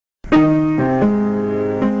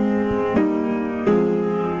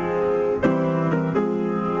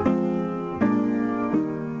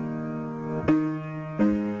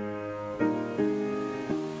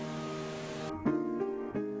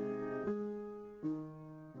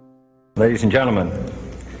Ladies and gentlemen,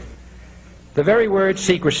 the very word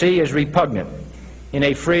secrecy is repugnant in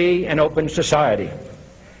a free and open society,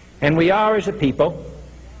 and we are, as a people,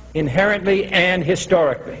 inherently and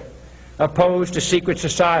historically opposed to secret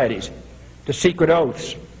societies, to secret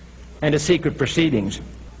oaths, and to secret proceedings.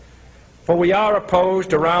 For we are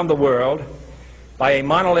opposed around the world by a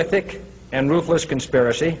monolithic and ruthless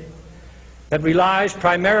conspiracy that relies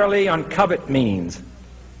primarily on covert means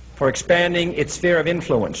for expanding its sphere of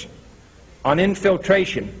influence, on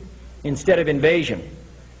infiltration instead of invasion,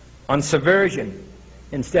 on subversion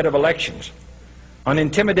instead of elections, on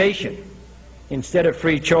intimidation instead of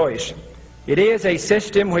free choice. It is a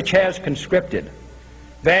system which has conscripted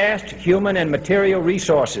vast human and material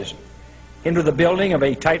resources into the building of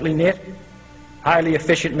a tightly knit, highly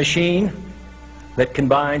efficient machine that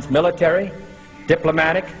combines military,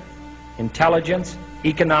 diplomatic, intelligence,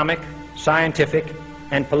 economic, scientific,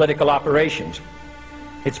 and political operations.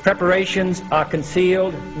 Its preparations are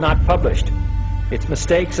concealed, not published. Its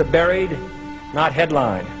mistakes are buried, not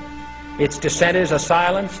headlined. Its dissenters are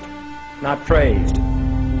silenced, not praised.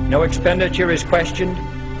 No expenditure is questioned,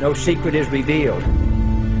 no secret is revealed.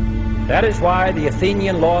 That is why the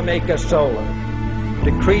Athenian lawmaker Solon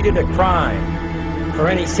decreed it a crime for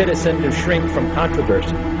any citizen to shrink from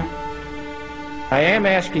controversy. I am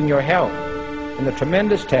asking your help in the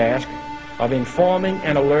tremendous task of informing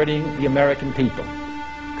and alerting the American people,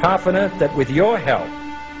 confident that with your help,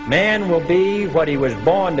 man will be what he was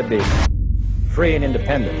born to be, free and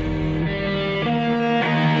independent.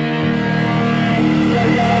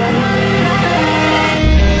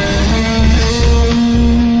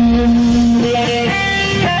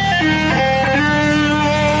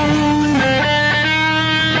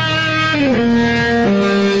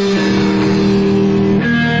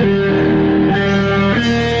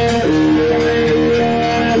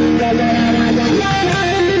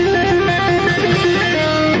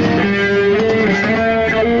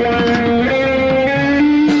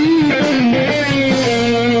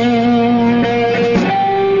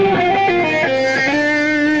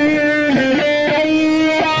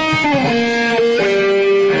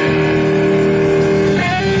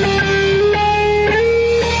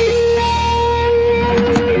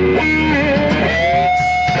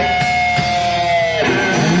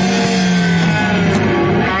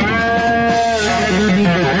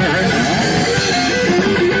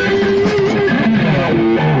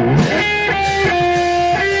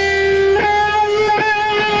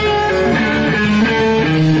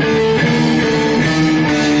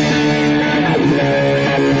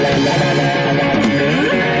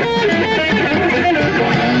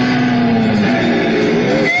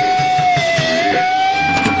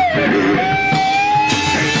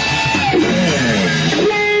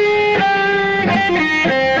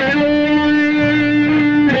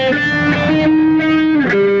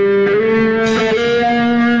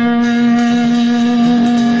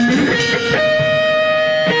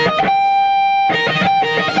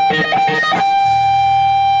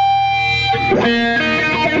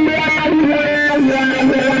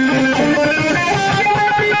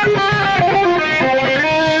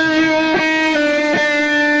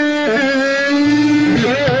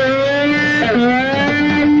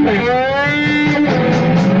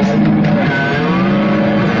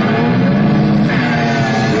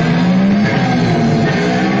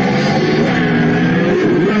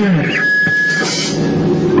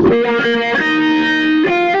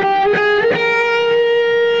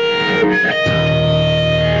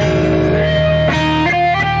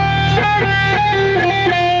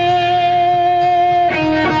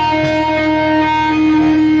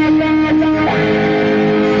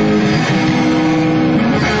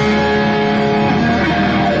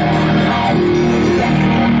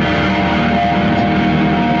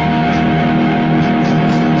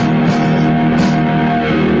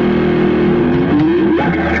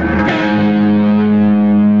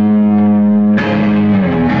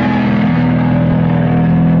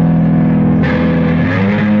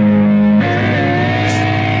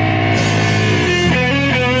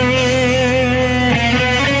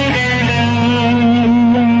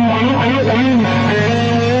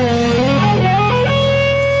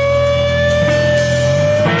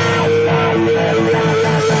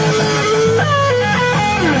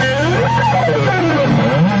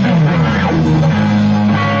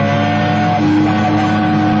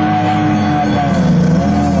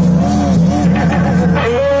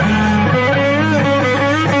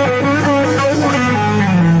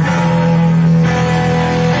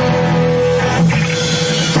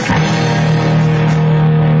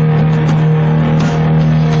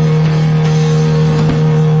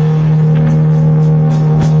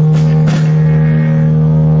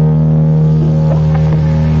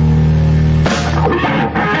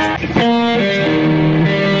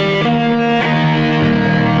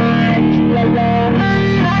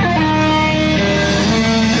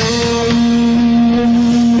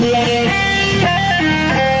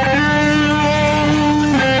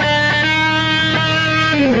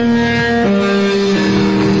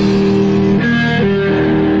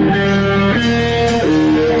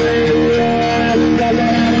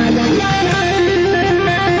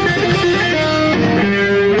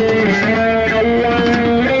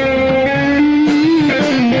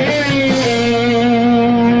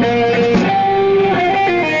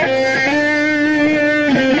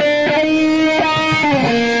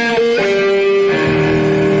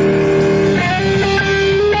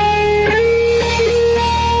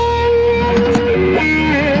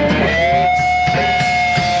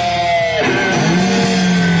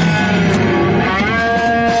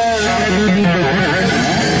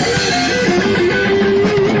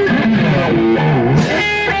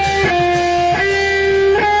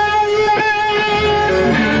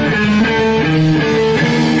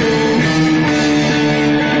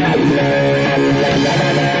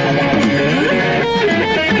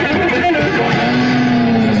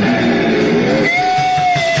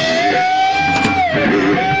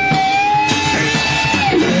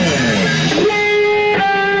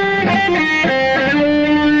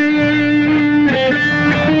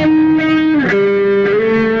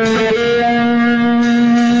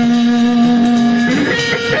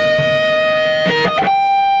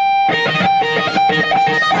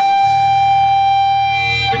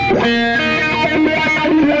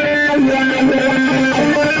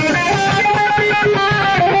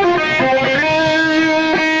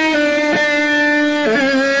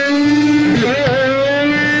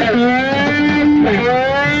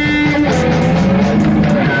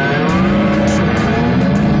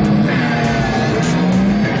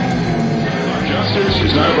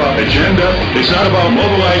 It's not about agenda. It's not about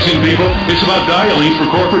mobilizing people. It's about dialing for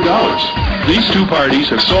corporate dollars. These two parties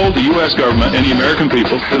have sold the U.S. government and the American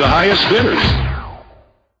people to the highest bidders.